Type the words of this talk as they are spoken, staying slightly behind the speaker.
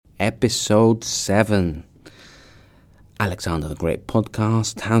episode 7. Alexander the Great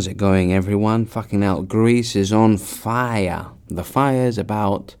podcast. How's it going, everyone? Fucking hell, Greece is on fire. The fire is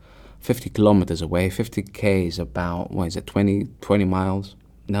about 50 kilometers away. 50k is about, 20 miles?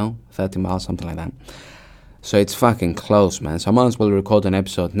 No, 30 miles, something like that. So it's fucking close, man. So I might as well record an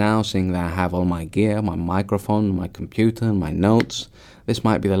episode now, seeing that I have all my gear, my microphone, my computer, and my notes. This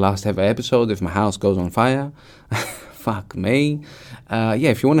might be the last ever episode if my house goes on fire. Fuck me.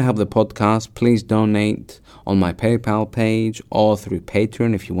 If you want to help the podcast, please donate on my PayPal page or through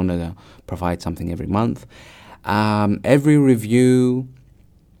Patreon if you want to provide something every month. Every review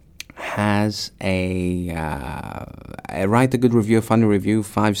has write a good review, a funny review,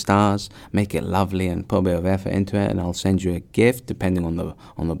 5 stars, make it lovely and put a bit of effort into it, and I'll send you a gift depending on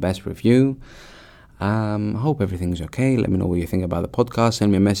the best review. I hope everything's okay. Let me know what you think about the podcast.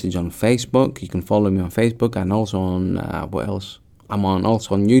 Send me a message on Facebook. You can follow me on Facebook and also on what else? I'm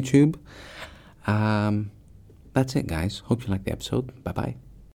also on YouTube. That's it, guys. Hope you like the episode. Bye-bye.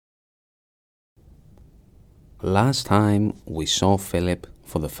 Last time we saw Philip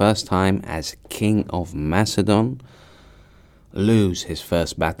for the first time as King of Macedon lose his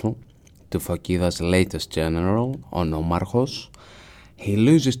first battle to Phokida's latest general, Onomarchos. He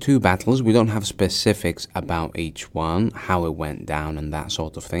loses 2 battles. We don't have specifics about each one, how it went down and that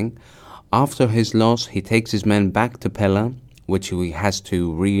sort of thing. After his loss, he takes his men back to Pella, which he has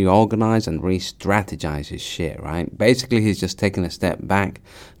to reorganize and re-strategize his shit, right? Basically, he's just taking a step back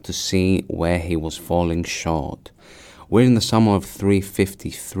to see where he was falling short. We're in the summer of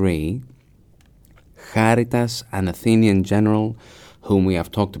 353. Charitas, an Athenian general, whom we have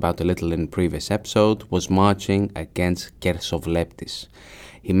talked about a little in previous episode, was marching against Kersovleptis.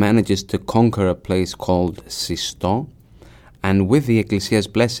 He manages to conquer a place called Sisto, and with the Ecclesia's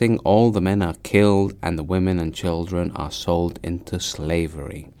blessing, all the men are killed and the women and children are sold into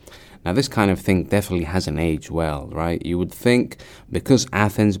slavery. Now, this kind of thing definitely hasn't aged well, right? You would think, because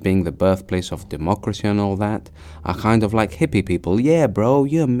Athens being the birthplace of democracy and all that, are kind of like hippie people. Yeah, bro,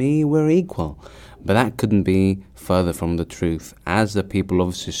 you and me, we're equal. But that couldn't be further from the truth, as the people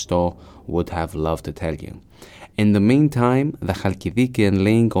of Sisto would have loved to tell you. In the meantime, the Chalkidikian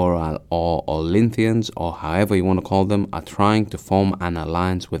League or Olynthians, or however you want to call them, are trying to form an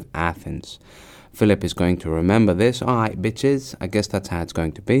alliance with Athens. Philip is going to remember this. Alright, bitches, I guess that's how it's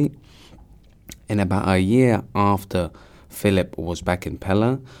going to be. In about a year after Philip was back in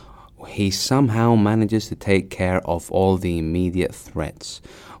Pella, he somehow manages to take care of all the immediate threats.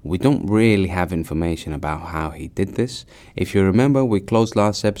 We don't really have information about how he did this. If you remember, we closed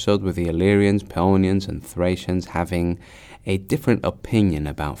last episode with the Illyrians, Paeonians and Thracians having a different opinion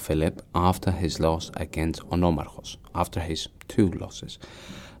about Philip after his loss against Onomarchos, after his 2 losses.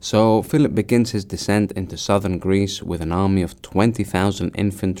 So Philip begins his descent into southern Greece with an army of 20,000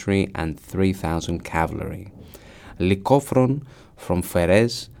 infantry and 3,000 cavalry. Lycophron from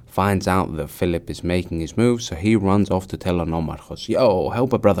Pheres finds out that Philip is making his move, so he runs off to tell Onomarchos, yo,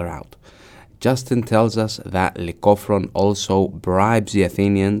 help a brother out. Justin tells us that Lycophron also bribes the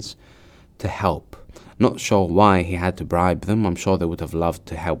Athenians to help. Not sure why he had to bribe them. I'm sure they would have loved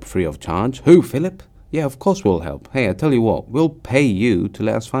to help free of charge. Who, Philip? Yeah, of course we'll help. Hey, I tell you what, we'll pay you to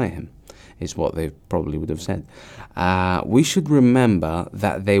let us fight him, is what they probably would have said. We should remember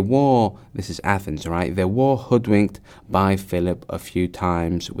that this is Athens, right? They were hoodwinked by Philip a few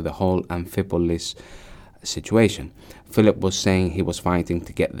times with the whole Amphipolis situation. Philip was saying he was fighting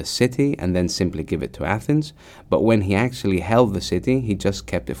to get the city and then simply give it to Athens, but when he actually held the city, he just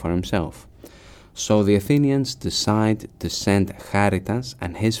kept it for himself. So the Athenians decide to send Charitas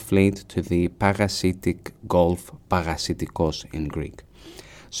and his fleet to the Pagasetic Gulf, Pagasetikos in Greek.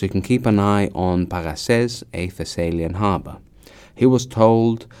 So you can keep an eye on Pagasses, a Thessalian harbour. He was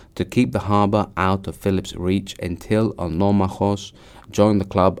told to keep the harbour out of Philip's reach until Onomarchos joined the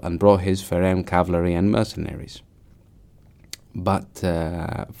club and brought his Pherem cavalry and mercenaries. But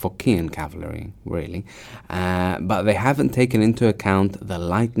Phocian cavalry, really. But they haven't taken into account the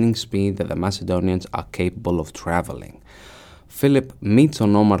lightning speed that the Macedonians are capable of travelling. Philip meets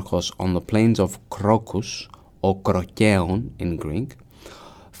Onomarchos on the plains of Crocus, or Krokeon in Greek.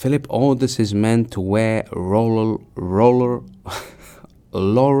 Philip orders his men to wear laurel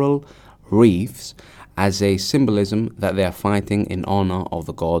wreaths as a symbolism that they are fighting in honor of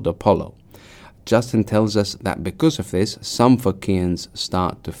the god Apollo. Justin tells us that because of this, some Phocians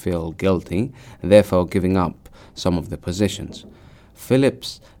start to feel guilty, therefore giving up some of their positions.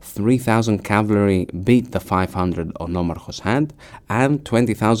 Philip's 3,000 cavalry beat the 500 Onomarchos had, and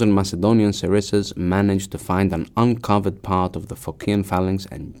 20,000 Macedonian sarissas managed to find an uncovered part of the Phocian phalanx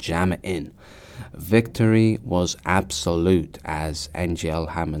and jam it in. Victory was absolute, as N.G.L.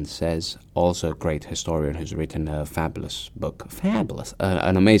 Hammond says, also a great historian who's written a fabulous book,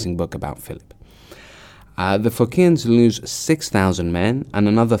 an amazing book about Philip. The Phocaeans lose 6,000 men and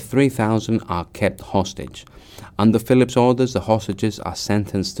another 3,000 are kept hostage. Under Philip's orders, the hostages are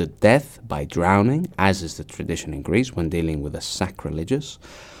sentenced to death by drowning, as is the tradition in Greece when dealing with the sacrilegious.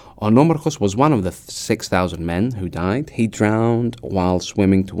 Onomarchos was one of the 6,000 men who died. He drowned while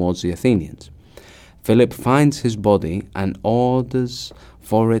swimming towards the Athenians. Philip finds his body and orders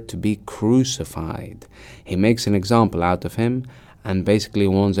for it to be crucified. He makes an example out of him and basically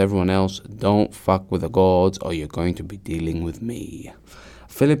warns everyone else, don't fuck with the gods or you're going to be dealing with me.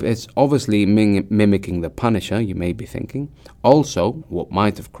 Philip is obviously mimicking the Punisher, you may be thinking. Also, what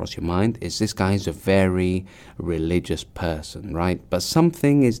might have crossed your mind is this guy is a very religious person, right? But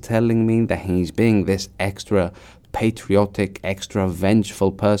something is telling me that he's being this extra patriotic, extra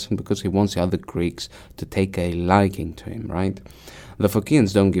vengeful person because he wants the other Greeks to take a liking to him, right? The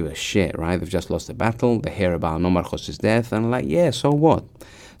Phocaeans don't give a shit, right? They've just lost the battle, they hear about Onomarchos' death, and like, yeah, so what?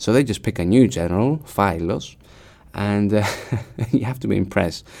 So they just pick a new general, Phylos, and you have to be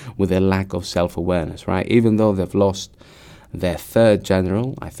impressed with their lack of self-awareness, right? Even though they've lost their third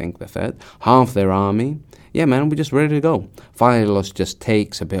general, I think the third, half their army, yeah, man, we're just ready to go. Phylos just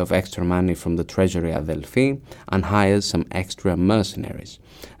takes a bit of extra money from the treasury at Delphi and hires some extra mercenaries.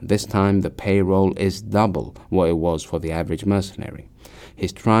 This time the payroll is double what it was for the average mercenary.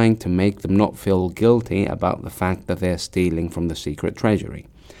 He's trying to make them not feel guilty about the fact that they're stealing from the secret treasury.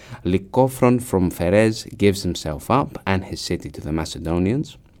 Lycophron from Pheres gives himself up and his city to the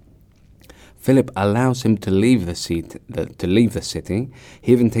Macedonians. Philip allows him to leave the city.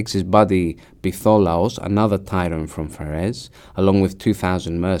 He even takes his buddy Pitholaos, another tyrant from Pheres, along with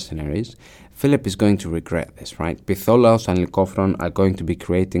 2,000 mercenaries. Philip is going to regret this, right? Pitholaos and Lycophron are going to be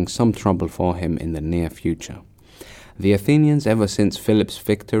creating some trouble for him in the near future. The Athenians, ever since Philip's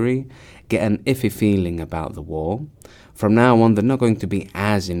victory, get an iffy feeling about the war. From now on, they're not going to be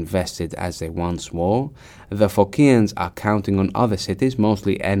as invested as they once were. The Phocaeans are counting on other cities,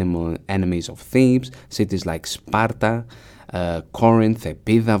 mostly enemies of Thebes, cities like Sparta, Corinth,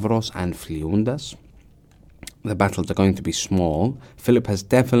 Epidavros, and Phliundas. The battles are going to be small. Philip has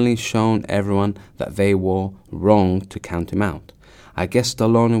definitely shown everyone that they were wrong to count him out. I guess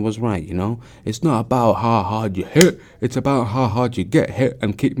Stallone was right, you know? It's not about how hard you hit, it's about how hard you get hit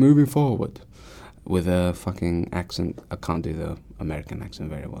and keep moving forward. With a fucking accent, I can't do the American accent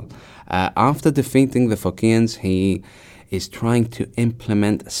very well. After defeating the Phocaeans, he is trying to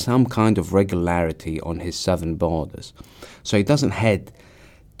implement some kind of regularity on his southern borders. So he doesn't head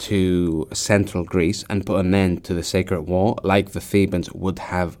to central Greece and put an end to the sacred war like the Thebans would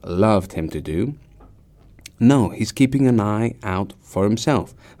have loved him to do. No, he's keeping an eye out for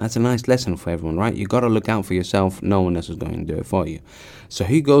himself. That's a nice lesson for everyone, right? You got to look out for yourself. No one else is going to do it for you. So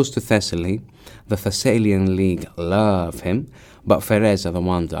he goes to Thessaly. The Thessalian League love him, but Pheres are the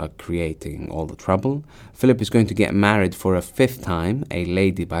ones that are creating all the trouble. Philip is going to get married for a fifth time, a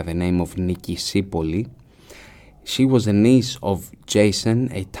lady by the name of Nikisipouli. She was a niece of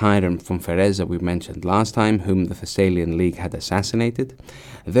Jason, a tyrant from Pheres that we mentioned last time, whom the Thessalian League had assassinated.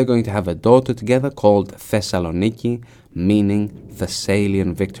 They're going to have a daughter together called Thessaloniki, meaning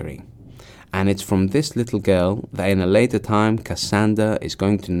Thessalian victory. And it's from this little girl that in a later time Cassander is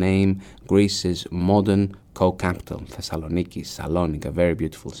going to name Greece's modern co-capital, Thessaloniki, Salonika, a very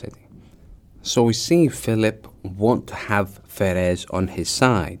beautiful city. So we see Philip want to have Pheres on his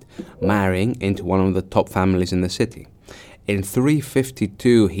side, marrying into one of the top families in the city. In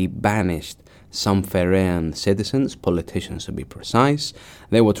 352, he banished some Pherean citizens, politicians to be precise.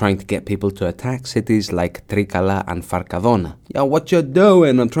 They were trying to get people to attack cities like Trikala and Farkadona. Yo, what you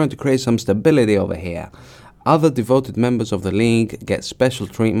doing? I'm trying to create some stability over here. Other devoted members of the League get special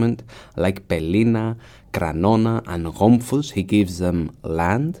treatment, like Pellina, Kranona, and Rhomphus. He gives them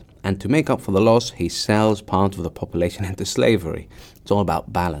land. And to make up for the loss, he sells part of the population into slavery. It's all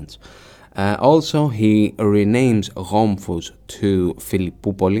about balance. Also, he renames Rhomphus to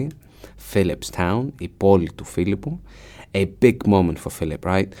Philippoupoli, Philip's town, η πόλη του Φίλιππου. A big moment for Philip,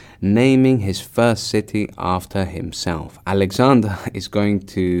 right? Naming his first city after himself. Alexander is going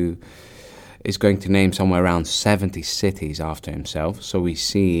to name somewhere around 70 cities after himself, so we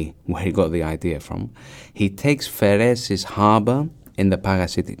see where he got the idea from. He takes Pheres' harbor in the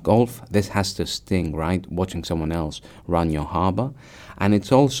Parasitic Gulf. This has to sting, right? Watching someone else run your harbor. And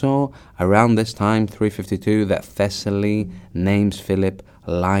it's also around this time, 352, that Thessaly names Philip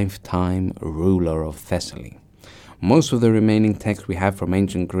lifetime ruler of Thessaly. Most of the remaining texts we have from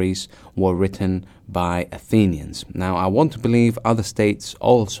ancient Greece were written by Athenians. Now, I want to believe other states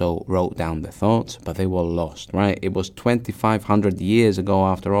also wrote down their thoughts, but they were lost, right? It was 2,500 years ago,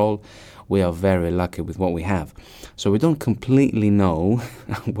 after all. We are very lucky with what we have. So we don't completely know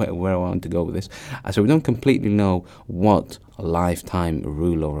where I want to go with this. So we don't completely know what a lifetime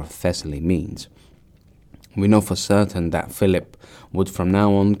ruler of Thessaly means. We know for certain that Philip would from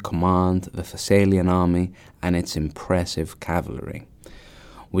now on command the Thessalian army and its impressive cavalry.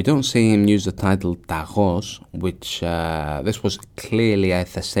 We don't see him use the title Tagos, which this was clearly a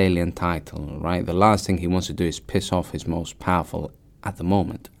Thessalian title, right? The last thing he wants to do is piss off his most powerful, at the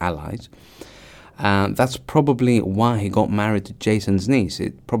moment, allies. That's probably why he got married to Jason's niece.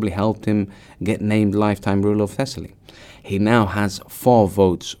 It probably helped him get named lifetime ruler of Thessaly. He now has 4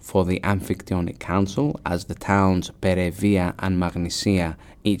 votes for the Amphictyonic Council, as the towns Perevia and Magnesia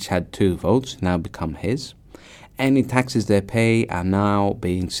each had 2 votes, now become his. Any taxes they pay are now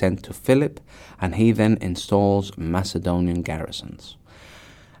being sent to Philip, and he then installs Macedonian garrisons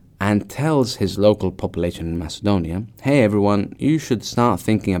and tells his local population in Macedonia, hey everyone, you should start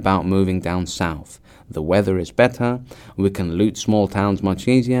thinking about moving down south. The weather is better, we can loot small towns much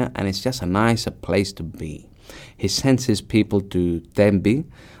easier, and it's just a nicer place to be. He sends his people to Tembi.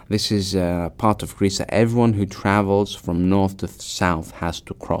 This is a part of Greece that everyone who travels from north to south has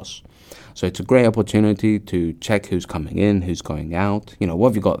to cross. So it's a great opportunity to check who's coming in, who's going out. You know, what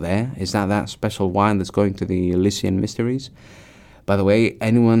have you got there? Is that special wine that's going to the Elysian Mysteries? By the way,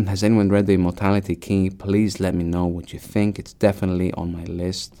 has anyone read The Immortality Key? Please let me know what you think. It's definitely on my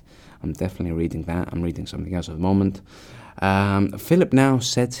list. I'm definitely reading that. I'm reading something else at the moment. Philip now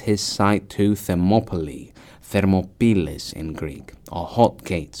sets his sight to Thermopylae, Thermopyles in Greek, or hot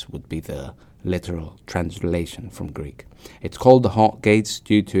gates would be the literal translation from Greek. It's called the hot gates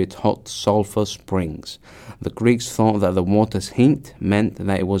due to its hot sulfur springs. The Greeks thought that the water's heat meant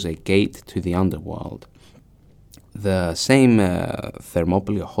that it was a gate to the underworld. The same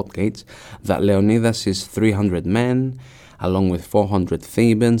Thermopylae, or hot gates, that Leonidas' 300 men, along with 400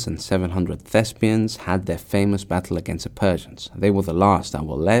 Thebans and 700 Thespians, had their famous battle against the Persians. They were the last that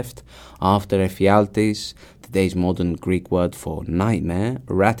were left after Ephialtes, today's modern Greek word for nightmare,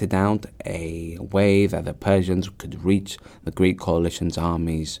 ratted out a way that the Persians could reach the Greek coalition's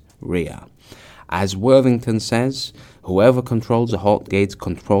army's rear. As Worthington says, whoever controls the hot gates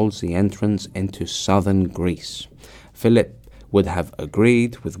controls the entrance into southern Greece. Philip would have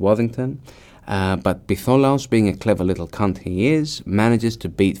agreed with Worthington, but Pitholaus, being a clever little cunt he is, manages to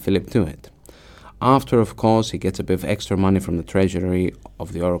beat Philip to it. After, of course, he gets a bit of extra money from the treasury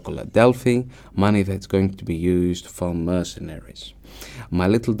of the oracle at Delphi, money that's going to be used for mercenaries. My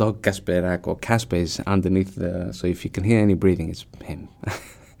little dog Kasperak, or Casper, is underneath so if you can hear any breathing, it's him.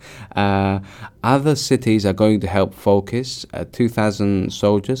 Other cities are going to help focus. 2,000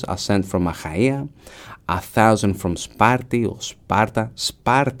 soldiers are sent from Achaia, 1,000 from Sparti or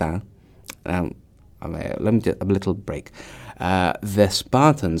Sparta. Let me just a little break. The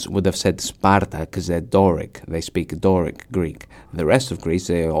Spartans would have said Sparta because they're Doric. They speak Doric Greek. The rest of Greece,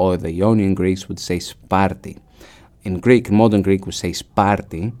 or the Ionian Greeks, would say Sparti. In Greek, modern Greek would say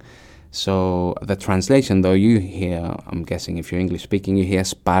Sparti. So the translation, though, you hear, I'm guessing if you're English speaking, you hear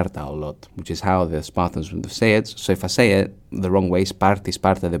Sparta a lot, which is how the Spartans would say it. So if I say it the wrong way,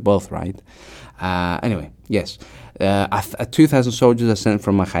 Sparta, they're both right. Anyway, yes. 2,000 soldiers are sent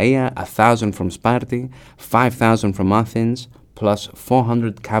from Achaia, 1,000 from Sparti, 5,000 from Athens, plus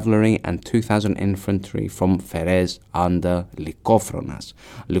 400 cavalry and 2,000 infantry from Pheres under Lycophronas.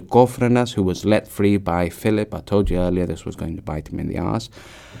 Lycophronas, who was let free by Philip. I told you earlier this was going to bite him in the ass.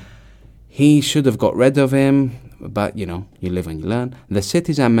 He should have got rid of him, but, you know, you live and you learn. The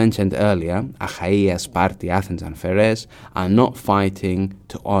cities I mentioned earlier, Achaia, Sparti, Athens, and Pheres, are not fighting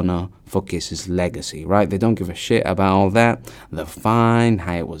to honor Phocas' legacy, right? They don't give a shit about all that. They're fine,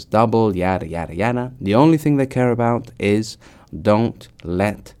 how it was doubled, yada, yada, yada. The only thing they care about is don't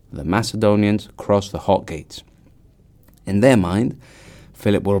let the Macedonians cross the hot gates. In their mind,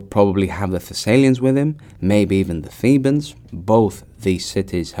 Philip will probably have the Thessalians with him, maybe even the Thebans. Both these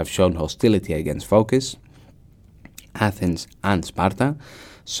cities have shown hostility against Phocas, Athens and Sparta.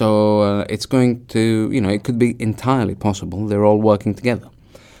 So it's going to, it could be entirely possible they're all working together.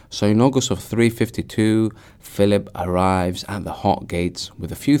 So in August of 352, Philip arrives at the hot gates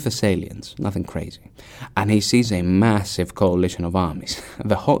with a few Thessalians, nothing crazy. And he sees a massive coalition of armies.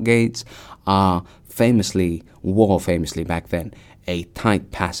 The hot gates are famously back then, a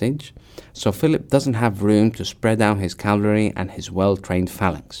tight passage, so Philip doesn't have room to spread out his cavalry and his well-trained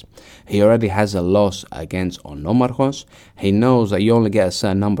phalanx. He already has a loss against Onomarchos. He knows that you only get a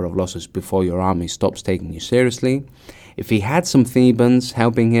certain number of losses before your army stops taking you seriously. If he had some Thebans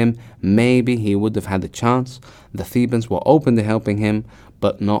helping him, maybe he would have had a chance. The Thebans were open to helping him,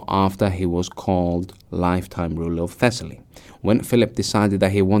 but not after he was called lifetime ruler of Thessaly. When Philip decided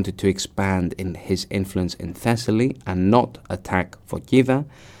that he wanted to expand in his influence in Thessaly and not attack Phokida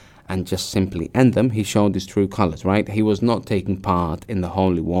and just simply end them, he showed his true colors, right? He was not taking part in the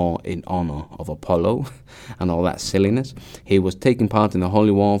holy war in honor of Apollo and all that silliness. He was taking part in the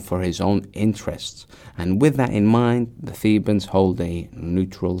holy war for his own interests. And with that in mind, the Thebans hold a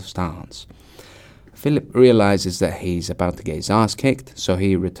neutral stance. Philip realizes that he's about to get his ass kicked, so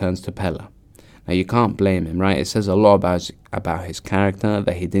he returns to Pella. Now, you can't blame him, right? It says a lot about his character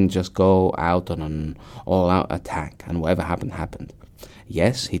that he didn't just go out on an all-out attack and whatever happened, happened.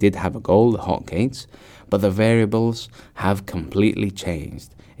 Yes, he did have a goal, the Hot Gates, but the variables have completely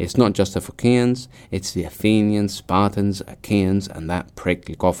changed. It's not just the Phocians, it's the Athenians, Spartans, Achaeans, and that prick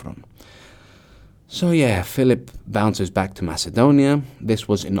Lycophron. So yeah, Philip bounces back to Macedonia. This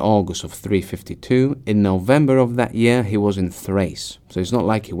was in August of 352. In November of that year, he was in Thrace. So it's not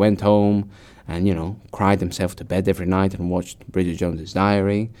like he went home and, cried himself to bed every night and watched Bridget Jones's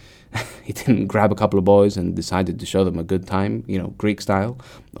Diary. He didn't grab a couple of boys and decided to show them a good time, Greek style,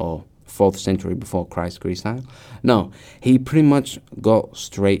 or 4th century before Christ Greek style. No, he pretty much got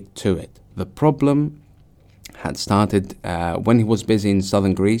straight to it. The problem had started when he was busy in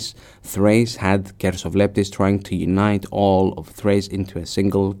southern Greece. Thrace had Chersophleptes trying to unite all of Thrace into a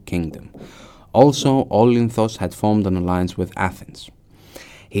single kingdom. Also, Olynthos had formed an alliance with Athens.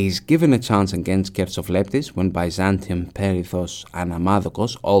 He's given a chance against Chersophleptes when Byzantium, Perithos, and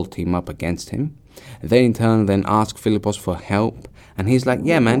Amadokos all team up against him. They in turn then ask Philippos for help, and he's like,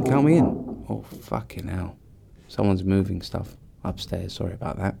 yeah man, count me in. Oh, fucking hell. Someone's moving stuff upstairs, sorry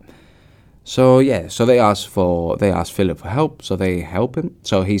about that. So they ask Philip for help, so they help him.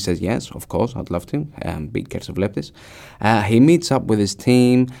 So he says, yes, of course, I'd love to beat Chersophleptes. He meets up with his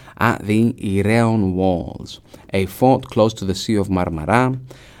team at the Iraeon Walls, a fort close to the Sea of Marmara,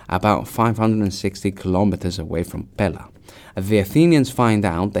 about 560 kilometers away from Pella. The Athenians find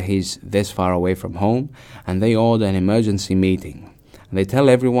out that he's this far away from home, and they order an emergency meeting. They tell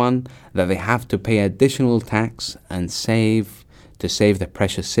everyone that they have to pay additional tax and save the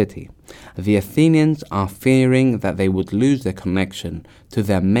precious city. The Athenians are fearing that they would lose their connection to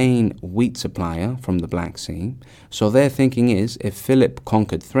their main wheat supplier from the Black Sea. So their thinking is, if Philip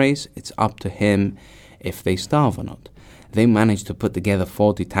conquered Thrace, it's up to him if they starve or not. They manage to put together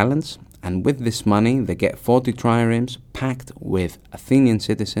 40 talents, and with this money they get 40 triremes packed with Athenian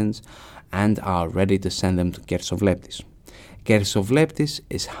citizens and are ready to send them to Chersophleptes. Chersophleptes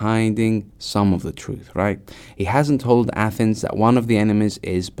is hiding some of the truth, right? He hasn't told Athens that one of the enemies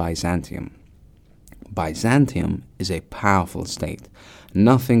is Byzantium. Byzantium is a powerful state.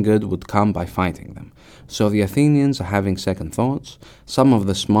 Nothing good would come by fighting them. So the Athenians are having second thoughts. Some of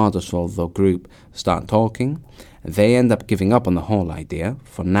the smartest of the group start talking. They end up giving up on the whole idea.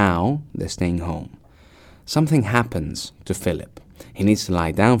 For now, they're staying home. Something happens to Philip. He needs to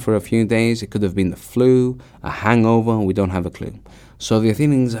lie down for a few days. It could have been the flu, a hangover, we don't have a clue. So the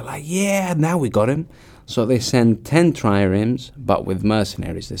Athenians are like, yeah, now we got him. So they send 10 triremes, but with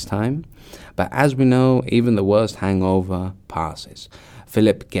mercenaries this time. But as we know, even the worst hangover passes.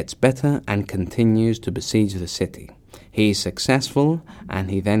 Philip gets better and continues to besiege the city. He is successful,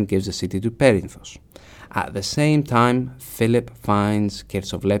 and he then gives the city to Perinthos. At the same time, Philip finds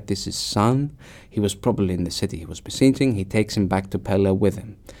Chersophleptes' son. He was probably in the city he was besieging. He takes him back to Pella with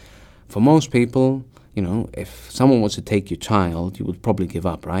him. For most people, if someone was to take your child, you would probably give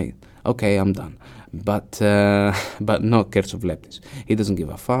up, right? Okay, I'm done. But not Chersophleptes. He doesn't give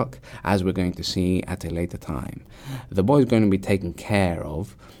a fuck, as we're going to see at a later time. The boy is going to be taken care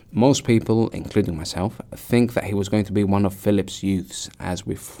of. Most people, including myself, think that he was going to be one of Philip's youths, as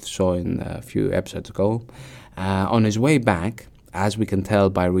we saw in a few episodes ago. On his way back, as we can tell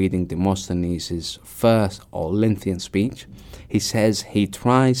by reading Demosthenes' first Olyntian speech, he says he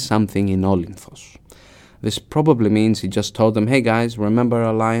tries something in Olynthos. This probably means he just told them, hey guys, remember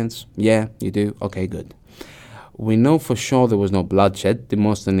our alliance? Yeah, you do? Okay, good. We know for sure there was no bloodshed.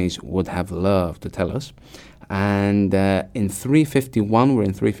 Demosthenes would have loved to tell us. And in 351, we're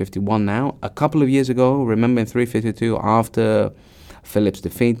in 351 now. A couple of years ago, remember in 352, after Philip's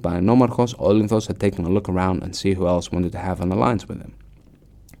defeat by Nomarchos, Olynthos had taken a look around and see who else wanted to have an alliance with him.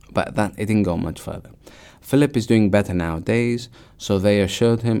 But it didn't go much further. Philip is doing better nowadays, so they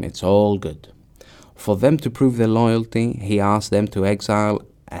assured him it's all good. For them to prove their loyalty, he asked them to exile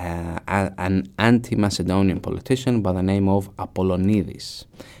an anti-Macedonian politician by the name of Apollonides.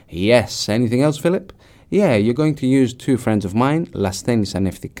 Yes, anything else, Philip? Yeah, you're going to use two friends of mine, Lasthenis and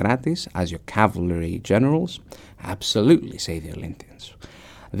Ephikraatis, as your cavalry generals? Absolutely, say the Olynthians.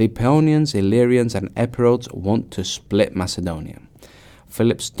 The Paeonians, Illyrians, and Epirotes want to split Macedonia.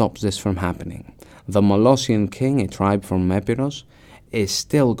 Philip stops this from happening. The Molossian king, a tribe from Epirus, is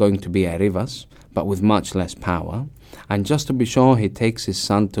still going to be Arivas, but with much less power, and just to be sure, he takes his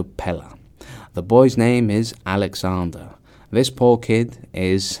son to Pella. The boy's name is Alexander. This poor kid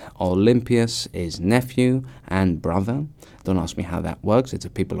is Olympias' nephew and brother. Don't ask me how that works. It's a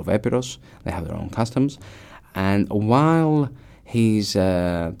people of Epirus. They have their own customs. And while he's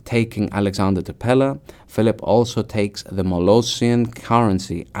taking Alexander to Pella, Philip also takes the Molossian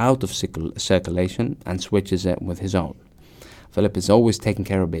currency out of circulation and switches it with his own. Philip is always taking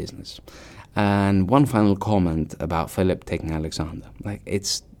care of business. And one final comment about Philip taking Alexander.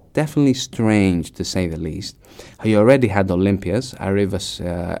 It's definitely strange, to say the least. He already had Olympias,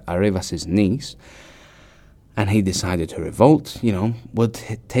 Arivas' niece, and he decided to revolt. Would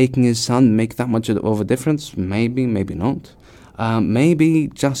taking his son make that much of a difference? Maybe, maybe not. Maybe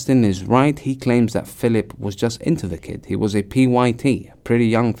Justin is right. He claims that Philip was just into the kid. He was a PYT, a pretty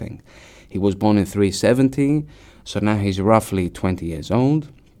young thing. He was born in 370, so now he's roughly 20 years old.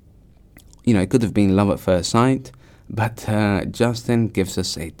 It could have been love at first sight, but Justin gives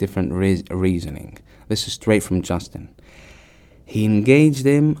us a different reasoning. This is straight from Justin. He engaged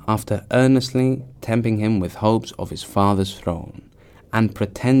him after earnestly tempting him with hopes of his father's throne, and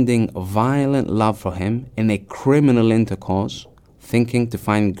pretending violent love for him in a criminal intercourse, thinking to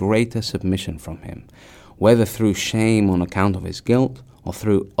find greater submission from him, whether through shame on account of his guilt or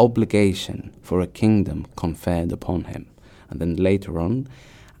through obligation for a kingdom conferred upon him. And then later on,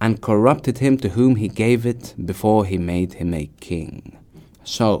 and corrupted him to whom he gave it before he made him a king.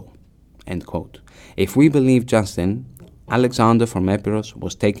 So, end quote. If we believe Justin, Alexander from Epirus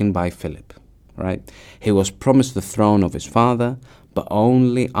was taken by Philip, right? He was promised the throne of his father, but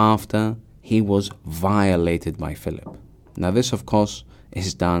only after he was violated by Philip. Now this, of course,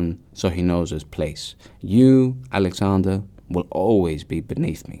 is done so he knows his place. You, Alexander, will always be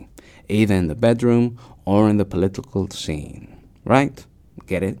beneath me, either in the bedroom or in the political scene, right?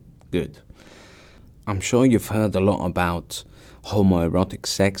 Get it? Good. I'm sure you've heard a lot about homoerotic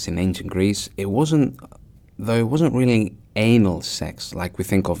sex in ancient Greece. It wasn't really anal sex like we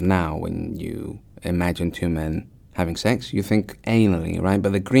think of now. When you imagine two men having sex, you think anally, right?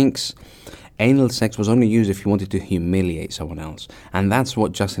 But the Greeks, anal sex was only used if you wanted to humiliate someone else. And that's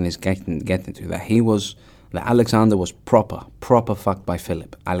what Justin is getting to, that Alexander was proper fucked by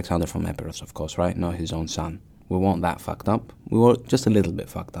Philip. Alexander from Epirus, of course, right? Not his own son. We weren't that fucked up. We were just a little bit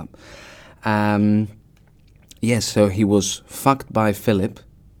fucked up. So he was fucked by Philip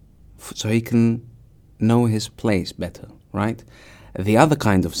so he can know his place better, right? The other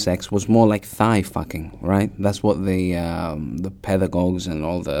kind of sex was more like thigh fucking, right? That's what the pedagogues and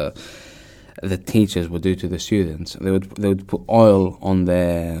all the teachers would do to the students. They would put oil on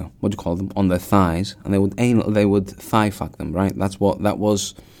their on their thighs, and they would thigh fuck them, right? That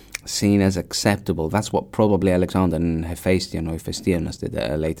was seen as acceptable. That's what probably Alexander and Hephaestionus did at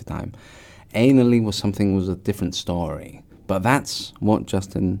a later time. Anally was a different story. But that's what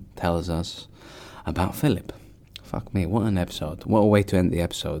Justin tells us about Philip. Fuck me, what an episode. What a way to end the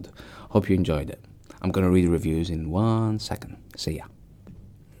episode. Hope you enjoyed it. I'm going to read reviews in 1 second. See ya.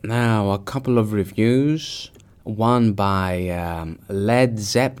 Now, a couple of reviews. One by Led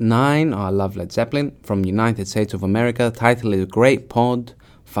Zepp 9. I love Led Zeppelin. From United States of America. Title is Great Pod.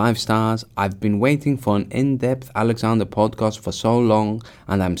 5 stars. I've been waiting for an in-depth Alexander podcast for so long,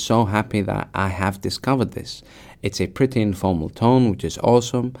 and I'm so happy that I have discovered this. It's a pretty informal tone, which is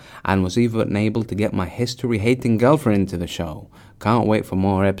awesome, and was even able to get my history-hating girlfriend into the show. Can't wait for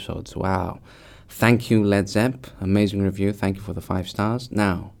more episodes. Wow. Thank you, Led Zepp. Amazing review. Thank you for the 5 stars.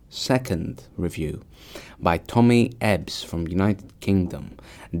 Now, second review by Tommy Ebbs from United Kingdom.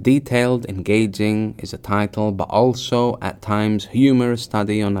 Detailed, engaging is a title, but also at times humorous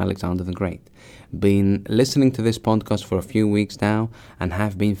study on Alexander the Great. Been listening to this podcast for a few weeks now and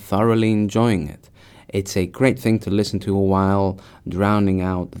have been thoroughly enjoying it. It's a great thing to listen to while drowning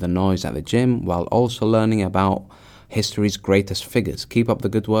out the noise at the gym, while also learning about history's greatest figures. Keep up the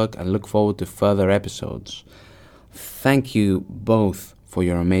good work and look forward to further episodes. Thank you both for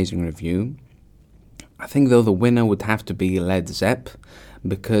your amazing review. I think, though, the winner would have to be Led Zepp,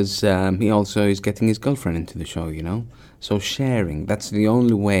 because he also is getting his girlfriend into the show, So sharing, that's the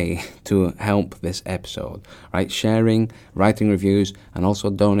only way to help this episode, right? Sharing, writing reviews, and also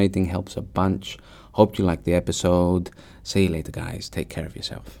donating helps a bunch. Hope you liked the episode. See you later, guys. Take care of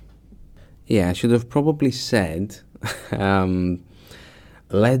yourself. Yeah, I should have probably said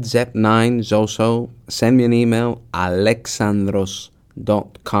Led Zepp 9 is also. Send me an email,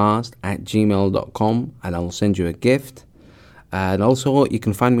 alexandros.cast@gmail.com, and I'll send you a gift. And also, you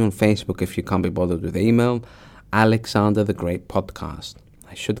can find me on Facebook if you can't be bothered with email, Alexander the Great Podcast.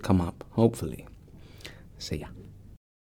 I should come up, hopefully. See ya.